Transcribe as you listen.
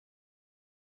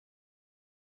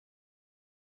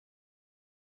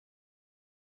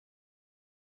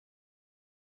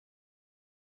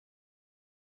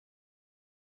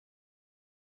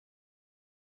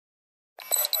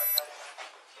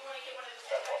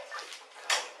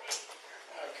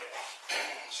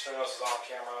sure this is on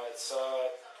camera. It's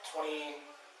 2025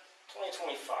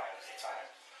 is the time.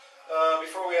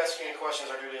 Before we ask you any questions,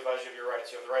 our duty advises you of your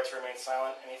rights. You have the right to remain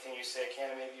silent. Anything you say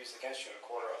can and may be used against you in a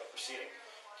court or other proceeding.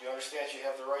 Do you understand you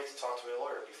have the right to talk to a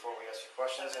lawyer before we ask you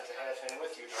questions and to have him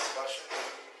with you during question?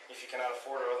 If you cannot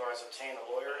afford or otherwise obtain a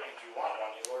lawyer and you want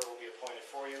one, your lawyer will be appointed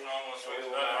for you. So we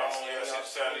will not ask you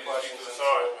any questions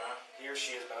until he or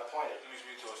she has been appointed.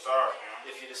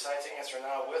 If you decide to answer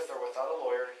now with or without a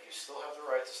lawyer, you still have the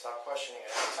right to stop questioning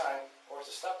at any time or to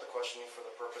stop the questioning for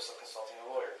the purpose of consulting a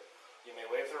lawyer. You may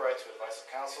waive the right to advice of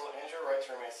counsel and your right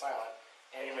to remain silent,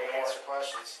 and you may answer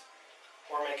questions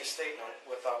or make a statement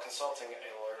without consulting a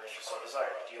lawyer if you so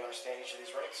desire. Do you understand each of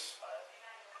these rights? I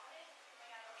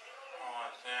don't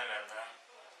understand that, man.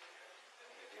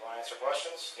 Do you want to answer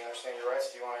questions? Do you understand your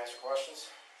rights? Do you want to answer questions?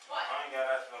 I ain't got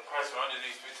to ask no question. I just need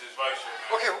to speak to this vice chair,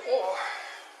 man. Okay, well,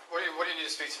 what do you need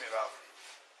to speak to me about?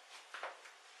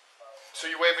 So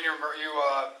you waiving your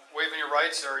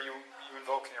rights, or are you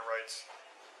invoking your rights?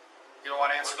 You don't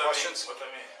want to answer questions? What that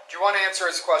mean? Do you want to answer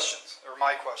his questions, or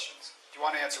my questions? Do you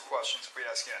want to answer questions if we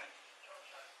ask you any?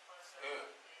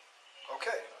 Yeah.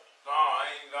 Okay. No, I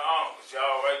ain't because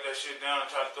y'all write that shit down and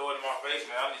try to throw it in my face,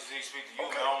 man. I need to speak to you,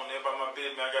 man. I don't know about my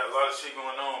business, man. I got a lot of shit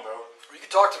going on, bro. Well, you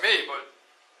can talk to me, but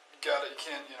you gotta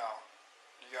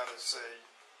say,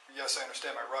 yes, I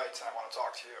understand my rights, and I want to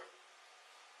talk to you.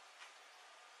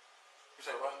 You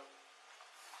say what?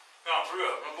 No, for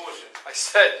real, no bullshit. I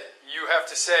said, you have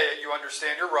to say you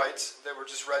understand your rights that were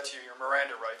just read to you, your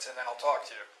Miranda rights, and then I'll talk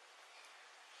to you.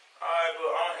 Alright, but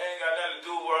I ain't got nothing to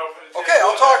do with what I'm finna tell Okay, you.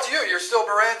 I'll talk to you. You're still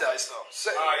Mirandized, though.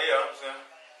 Yeah, I'm saying.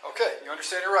 Okay, you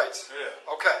understand your rights?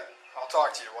 Yeah. Okay, I'll talk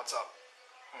to you. What's up?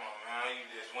 Come on, man. You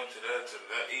just went to that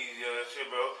easy shit,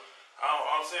 bro.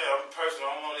 I'm saying, I'm personal.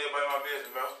 I don't want everybody in my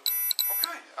business, bro.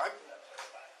 Okay.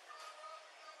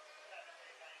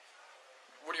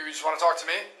 What do you just want to talk to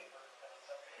me?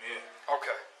 Yeah.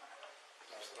 Okay.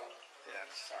 Yeah,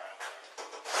 it's all right.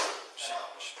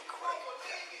 Should be quick.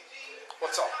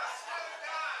 What's up?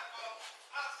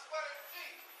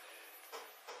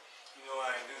 You know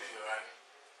I ain't do shit, right?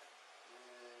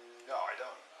 No, I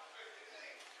don't.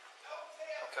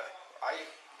 Okay.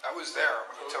 I was there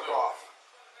when you took off.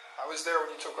 I was there when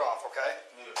you took off, okay?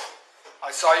 Yeah. I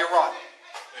saw you run,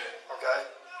 Yeah. okay?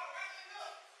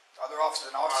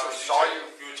 An officer saw you.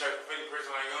 You would check for fingerprints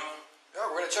on that gun? Yeah,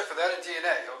 we're going to check for that in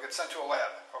DNA. It'll get sent to a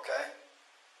lab, okay?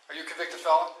 Are you a convicted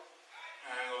felon?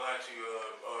 I ain't gonna lie to you,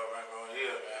 right, bro.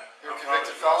 Yeah, man. You're a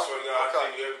convicted felon? I swear to God, Okay. I tell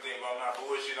you everything, but I'm not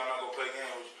bullshit. I'm not gonna play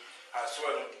games with you. I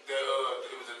swear that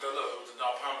it was a dog.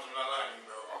 I promise I'm not lying to you,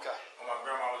 bro. Okay. Oh, my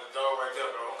grandma was a dog right there,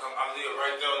 bro. I live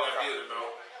right there in that building, bro.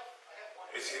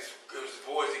 It was the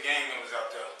boys, the gang members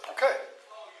out there. Okay.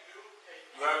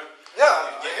 You heard me?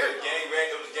 Yeah, It was gang bang.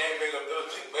 It was gang bang. It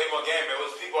was people, way more gang bang. It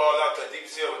was people all out there. Deep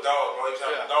seal with dogs, bro. They was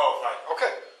having a dog fight.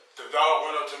 Okay. The dog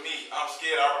run up to me. I'm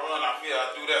scared. I run. I fear. I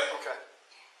do that. Okay.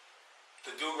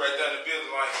 The dude right there in the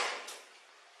building, like,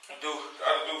 the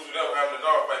other dude stood up having a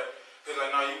dog fight. He's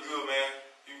like, "No, you good, man.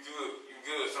 You good.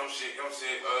 Some shit. I'm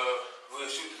saying, we'll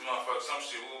shoot this motherfucker. Some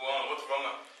shit. What the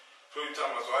fuck? So you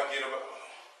talking about? So I get up.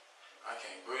 I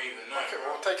can't breathe or nothing. Okay, Bro.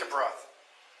 well, take a breath.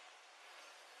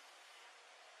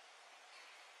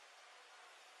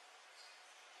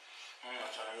 I'm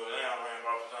not trying to go down, man,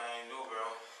 bro. I ain't do, bro.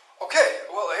 Okay,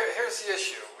 well, here's the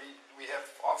issue. We have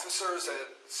officers that,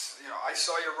 I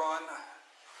saw you run.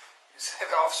 You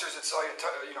have officers that saw you,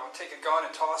 take a gun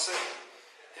and toss it.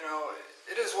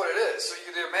 It is what it is. So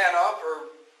you can either man up or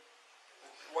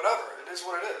whatever. It is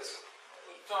what it is.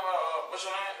 What you talking about? What's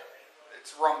your name?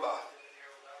 It's Rumba.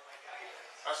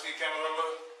 I see the camera, remember?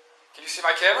 Can you see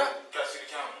my camera? You gotta see the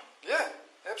camera. Yeah,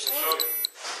 Show absolutely.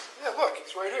 you. Yeah, look,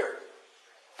 it's right here.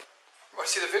 You want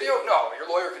to see the video? No, your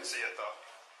lawyer can see it, though.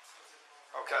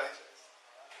 Okay?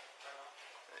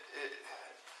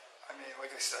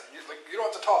 Like I said, you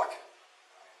don't have to talk.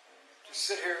 Just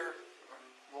sit here, and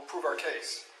we'll prove our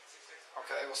case.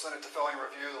 Okay, we'll send it to felony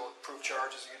review, they'll prove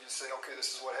charges, you can just say, okay,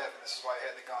 this is what happened, this is why I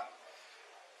had the gun.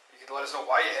 You can let us know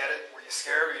why you had it, were you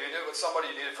scared, or you did it with somebody,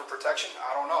 you did it for protection,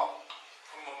 I don't know.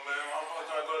 Come on, man. I'm not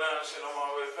trying to go down and shit on my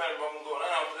way offended, but I'm gonna go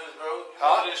down for this, bro. You Huh?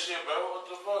 know this shit, bro. What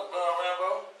the fuck, Rambo?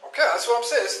 Okay, that's what I'm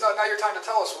saying, it's not your time to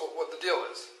tell us what the deal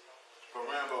is. But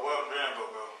Rambo, bro?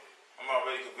 I'm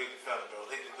already convicted felon, bro.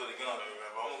 They just put a gun on me,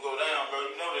 Rambo. I'm gonna go down, bro.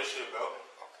 You know this shit, bro.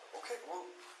 Okay, well,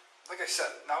 like I said,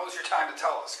 now is your time to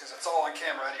tell us, because it's all on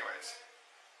camera anyways.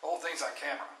 The whole thing's on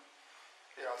camera.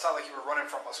 It's not like you were running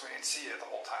from us, we didn't see you the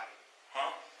whole time.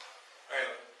 Huh? Hey.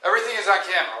 Everything is on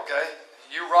camera, okay?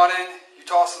 You running, you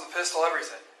tossing the pistol,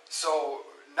 everything. So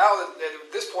now that at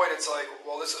this point it's like,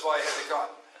 well, this is why I had the gun.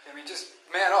 I mean, just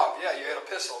man up. Yeah, you had a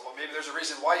pistol, but maybe there's a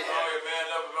reason why you had it. Oh, man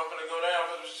up if I'm gonna go down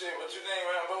for some shit. What's your name,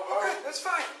 Rambo, bro? Okay, that's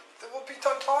fine. Then we'll be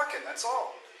done talking, that's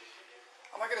all.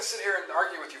 I'm not going to sit here and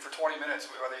argue with you for 20 minutes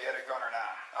whether you had a gun or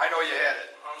not. I know you had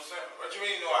it. I'm saying, what you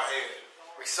mean you know I had it?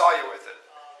 We saw you with it.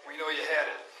 We know you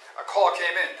had it. A call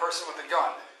came in, person with a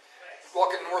gun,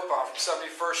 walking northbound from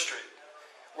 71st Street,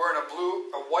 wearing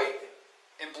a white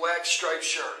and black striped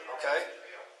shirt, okay?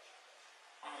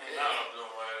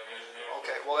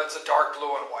 Okay, well that's a dark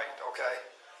blue and white, okay?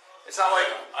 It's not like...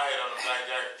 I had on a black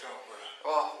jacket too, but...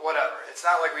 Well, whatever. It's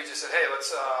not like we just said, hey, let's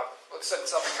send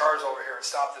 7 cars over here and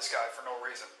stop this guy for no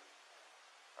reason.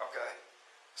 Okay?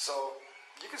 So,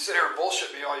 you can sit here and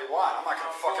bullshit me all you want. I'm not going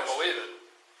to fucking believe it.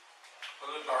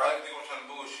 Well, look, I think I'm trying to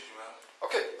bullshit you, man.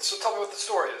 Okay, so tell me what the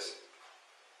story is.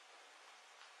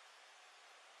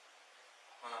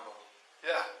 Rambo.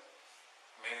 Yeah.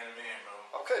 Man to man,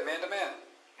 bro. Okay, man to man.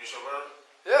 You sure, bro?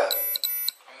 Yeah.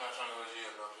 I'm not trying to go to jail,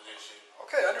 bro, for this shit.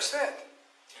 Okay, I understand.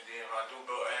 And then if I do,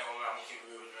 bro, I ain't gonna lie, I'm gonna keep it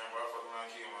real with you, man, bro. I fuck around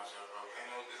and kill myself, bro. Ain't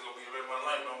no, this gonna be the rest of my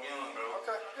life, bro. I'm young, bro.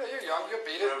 Okay, yeah, you're young. You'll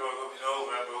beat it. Rambo, it's over,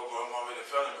 Rambo, bro. I'm already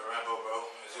feeling it, Rambo, bro.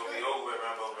 It's gonna be over with,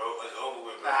 Rambo, bro. It's over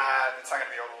with, bro. Nah, it's not going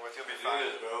to be over with. You'll be It fine.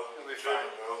 is, bro. You'll be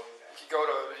Tripping, fine. bro. You can go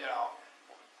to,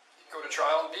 go to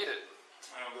trial and beat it.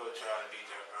 I ain't gonna try to beat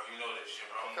that, bro. You know that shit,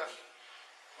 bro. Okay.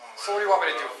 So what do you want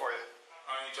me to do for you?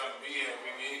 I ain't trying to be here.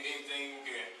 Anything you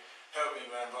can help me,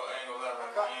 man, bro. I ain't gonna lie,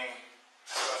 Rambo. Okay. I ain't,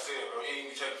 like I said, bro, you ain't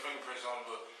even check the fingerprints on it,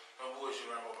 but no bullshit,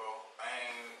 Rambo, bro. I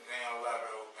ain't gonna lie,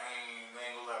 bro. I ain't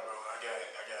gonna lie, bro. I got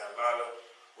a lot of,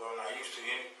 well, I used to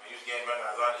get back,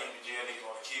 a lot of empty jail niggas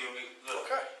wanna kill me. Look,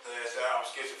 Okay. last time I'm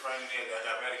schizophrenic, I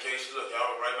got medication. Look,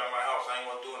 y'all right by my house. I ain't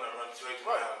gonna do nothing, running straight to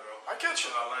my Right. house, bro. I get you.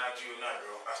 I'm not lying to you or not,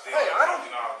 bro. I still Hey, I don't...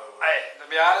 though, bro. Hey, to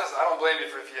be honest, I don't blame you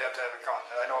for if you have to have a gun.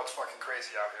 I know it's fucking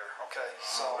crazy out here, okay?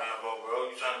 So... Rambo, bro,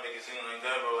 you trying to make it seem like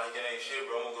that, bro, like it ain't shit,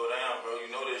 bro. I'm gonna go down, bro. You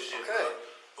know this shit, Okay. bro.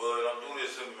 But don't do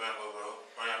this to me, Rambo, bro.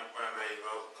 Rambo,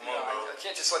 bro. Come on, bro. I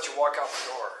can't just let you walk out the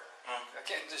door. Huh? I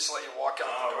can't just let you walk out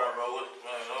No, the door. Rambo,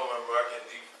 Rambo, I can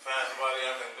find somebody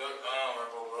I can look on,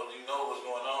 Rambo, bro. You know what's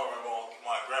going on, Rambo.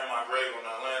 My grandma grave on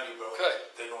Atlanta, bro. Okay.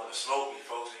 They gonna smoke me,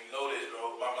 folks, and you know this,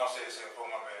 bro. I'm saying this for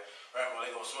my bad. Rambo,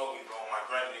 they gonna smoke me, bro. My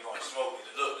granny, they gonna smoke me.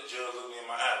 Look, the judge look me in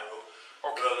my eye, bro.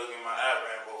 Okay. Girl, look in my eye,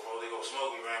 Rambo, bro. They gonna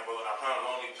smoke me, Rambo. And I probably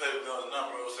don't even play with guns enough,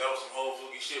 bro. So that was some whole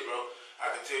fluky shit, bro. I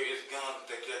can tell you it's guns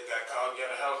that got called out of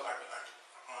the house. I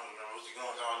don't remember what's the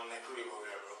guns all in that crib over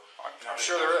there, bro. I'm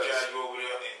sure there is. I go over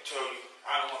there and tell you,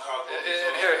 I don't want to call the police.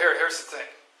 And here's the thing,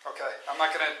 okay? I'm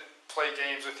not going to play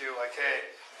games with you like,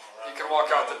 hey, you can walk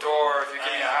out the door if you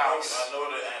give me a house. I know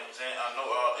that, I'm saying, I know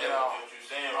all that, what you're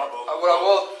saying, Rambo. What I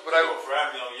will,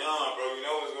 I'm young, bro. You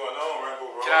know what's going on, Rambo,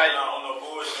 bro. Can I- I'm not on no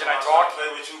bullshit. can I I'm not talk? trying to play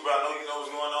with you, bro. I know you know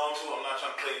what's going on, too. I'm not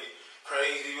trying to play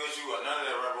crazy with you or none of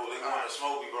that, Rambo. They want to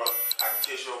smoke me, bro. I can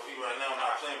kiss your feet right now. I'm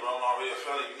not playing, bro. I'm already a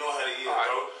fella. You know how they is, All right.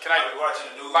 bro. Can I be watching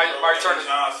the news, my bro. turn to-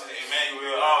 Johnson,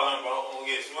 Emmanuel, all of them, bro. I'm going to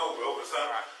get smoked, bro. For something.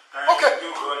 All I ain't Okay. gonna do,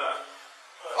 bro.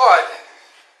 all right.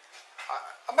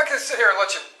 I'm not going to sit here and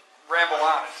let you ramble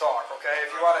on and talk, okay?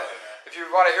 If you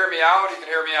want to hear me out, you can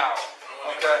hear me out,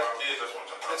 okay?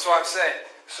 That's what I'm saying.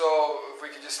 So if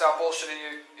we can just stop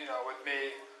bullshitting you know, with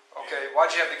me, okay?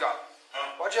 Why'd you have the gun?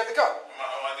 Huh? Why'd you have the gun?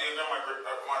 My dear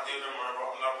grandma,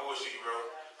 bro. I'm not bullshit, bro.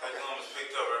 That gun was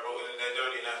picked up, bro. It was that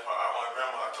dirty, and that's my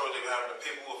grandma. I told you they were having a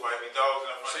pit bull fight, me dogs in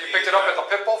the front. So you picked it up at the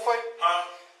pit bull fight? Huh?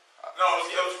 No,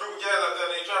 it was a group of guys out there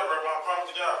they dropped, bro. I promise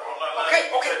to God, bro. I'm not lying. Okay,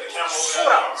 You check the camera over slow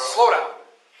there down, now, bro. slow down.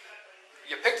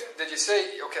 Did you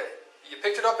say, okay, you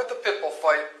picked it up at the pit bull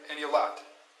fight and you left.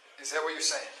 Is that what you're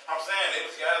saying? I'm saying, they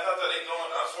was guys out there, they going,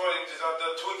 I swear they was just out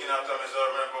there tweaking out there, Mr.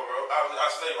 Rambo, bro. I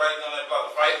stayed right on that block.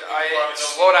 The fight,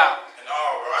 Slow down. And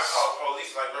all, bro. I called the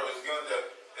police, like, bro, it's guns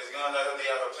out there, they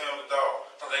out there playing with the dog.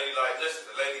 The lady, like, listen,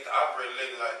 the operator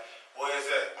lady, like, where is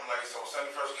that? I'm like, it's on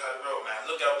 71st County Road, man.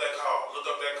 Look up that call.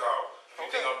 If you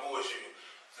think I'm bullshitting.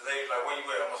 The lady, like, where you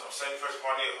at? I'm on 71st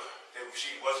Cornell.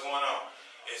 What's going on?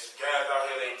 It's guys out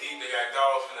here, they deep, they got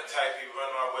dogs from the attack people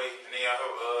running my way, and they out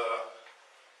here,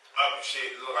 up and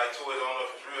shit. It look like toys, I don't know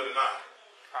if it's real or not.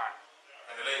 Alright.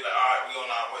 And the lady like, alright, we on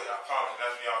our way. I promise.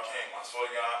 That's when y'all came. I swear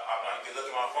to God, I can look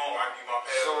at my phone, I can give my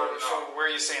password. So where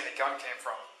are you saying the gun came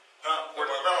from? Huh? Where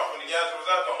my grandma from the gas was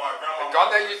out there, my grandma. The gun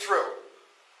that you threw,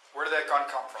 where did that gun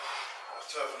come from? I was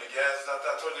tough from the gas out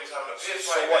there. I told you they was having a pit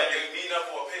So fight. what? They beating up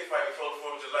for a pit fight before the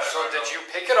 4th of July. So did you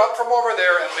pick it up from over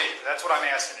there and leave? That's what I'm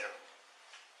asking you.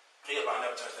 Yeah, but I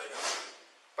never touched that gun.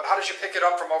 But how did you pick it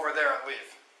up from over there and leave?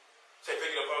 Say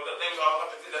pick it up over there. They was all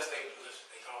up at that's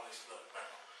they call this look, man.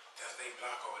 That's they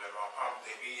block over there, bro. I promise.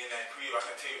 They be in that crib. I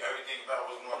can tell you everything about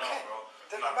what's going on, bro.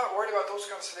 Then I'm not worried about those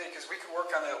guns today because we can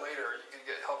work on that later. You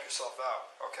can help yourself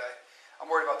out, okay?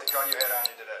 I'm worried about the gun you had on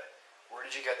you today. Where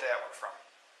did you get that one from?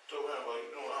 So, man, bro,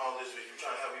 you doing all this, you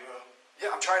trying to help me, bro?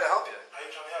 Yeah, I'm trying to help you. How you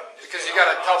trying to help me? Because you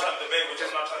gotta tell me. I'm not trying to debate with you.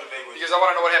 I'm not trying to debate with you. Because I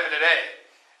want to know what happened today.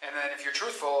 And then if you're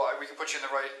truthful, we can put you in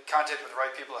the right contact with the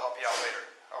right people to help you out later,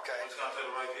 okay? I'm just gonna tell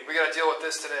the right people. We got to deal with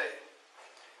this today.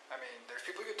 I mean, there's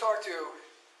people you can talk to,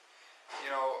 you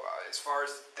know, as far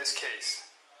as this case.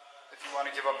 If you want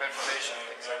to give up information,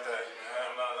 things like that.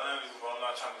 I'm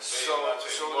not trying to debate. So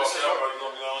this is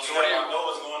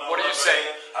what do you say?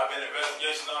 I've been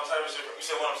investigating all type of shit. You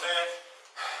see what I'm saying?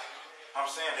 I'm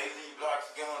saying they leave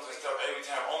blocks, guns and stuff every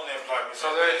time on that block.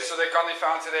 So the gun they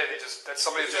found today, that's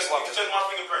somebody You just check, left you it. check my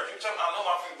fingerprint. You check, I know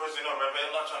my fingerprints in there, man.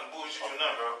 I'm not trying to bullshit you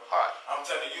nothing, bro. All right. I'm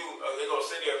telling you, they gonna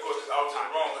say that, of course, because I was in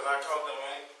the wrong, because I called them,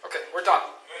 man. Okay, we're done.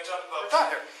 You ain't trying to We're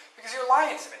done here. Because you're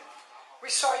lying to me. We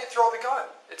saw you throw the gun.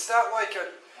 It's not like a...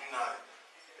 I'm not.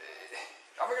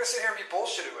 I'm not going to sit here and be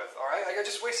bullshitted with, all right? I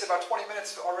just wasted about 20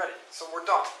 minutes already, so we're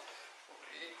done.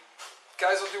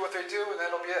 Guys will do what they do, and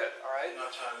that'll be it, all right? I'm not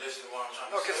trying to listen to what I'm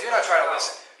trying to say. No, because you're not trying to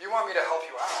listen. You want me to help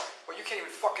you out, but you can't even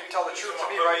fucking tell the truth to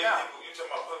me right now. You talking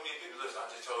about putting me in people, listen, I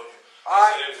just told you.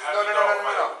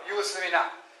 No. You listen to me now.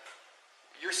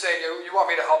 You're saying you want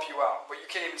me to help you out, but you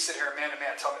can't even sit here and man to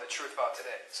man tell me the truth about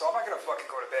today. So I'm not going to fucking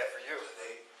go to bat for you.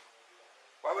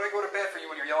 Why would I go to bat for you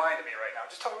when you're lying to me right now?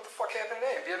 Just tell me what the fuck happened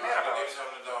today and be a man about it.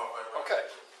 Okay.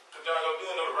 So then I go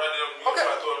doing it right there. You try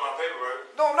to throw in my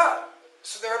paperwork. No, I'm not.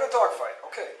 So they're in a dogfight.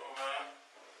 Okay. Oh, man.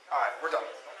 All right, we're done.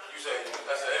 You say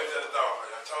that's the evidence at the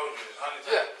dogfight. I told you this 100 times.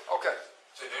 Yeah. Okay.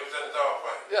 So the evidence at the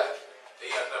dogfight. Yeah.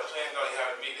 They had that plan. They had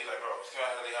a meeting. Like, bro, it's kind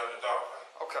of how they having a dogfight.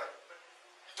 Okay.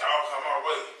 Dog come our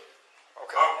way.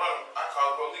 Okay. I run. I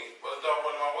called the police, but the dog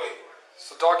went my way.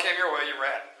 So dog came your way, you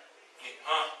ran.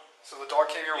 Huh? So the dog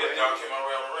came your way. Yeah, dog came my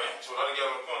way. I ran. So the other guy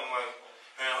was going like,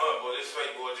 man, boy, this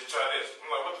fake boy, just try this. I'm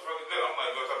like, what the fuck is that? I'm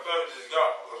like, if I tell you this gun,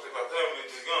 if I tell you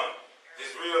this gun,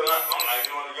 this real gun, I'm like,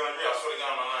 you know the gun real. I swear to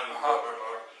God, I'm not lying to you,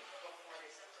 bro.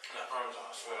 And I promise you, I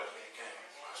swear that thing came.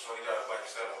 I swear to God, it's like a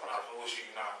setup. When I wish you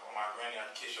not on my granny, I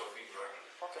kiss your feet, bro.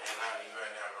 Okay. And I ain't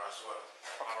right now, bro. I swear.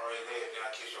 I'm already dead, then I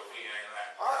kiss your feet, ain't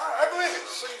lying. I believe it.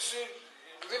 So you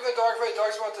leave the dog fight,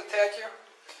 dog's about to attack you.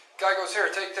 Guy goes, here,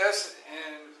 take this,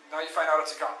 and now you find out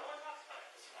it's a gun.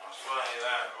 I swear I ain't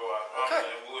lying, bro. I promise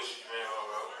you, that bullshit, man,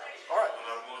 bro. All right. When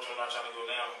I'm bullshit, I'm not trying to go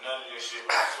down for none of this shit,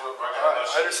 bro. I swear, bro. I got All right,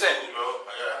 I understand. to do, bro.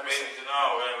 I got babies and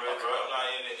all, man, bro. I'm not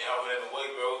out here in the way,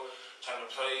 bro. Trying to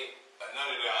play. None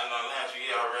of that. I'm not lying to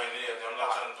you. I ran there. I'm not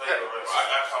trying to play, bro.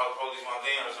 I called the police my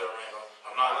damn self, man, bro.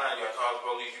 I'm not lying to you. I called the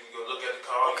police. You can go look at the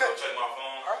call. You can go check my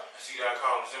phone. And see that I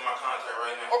called. It's in my contact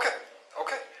right now. Okay.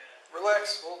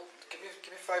 Relax. Well, give me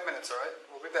 5 minutes, all right?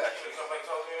 We'll be back. You come back and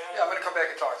talk to me, man? Yeah, I'm going to come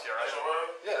back and talk to you, all right? That's your word?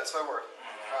 Yeah, that's my word.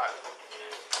 All right.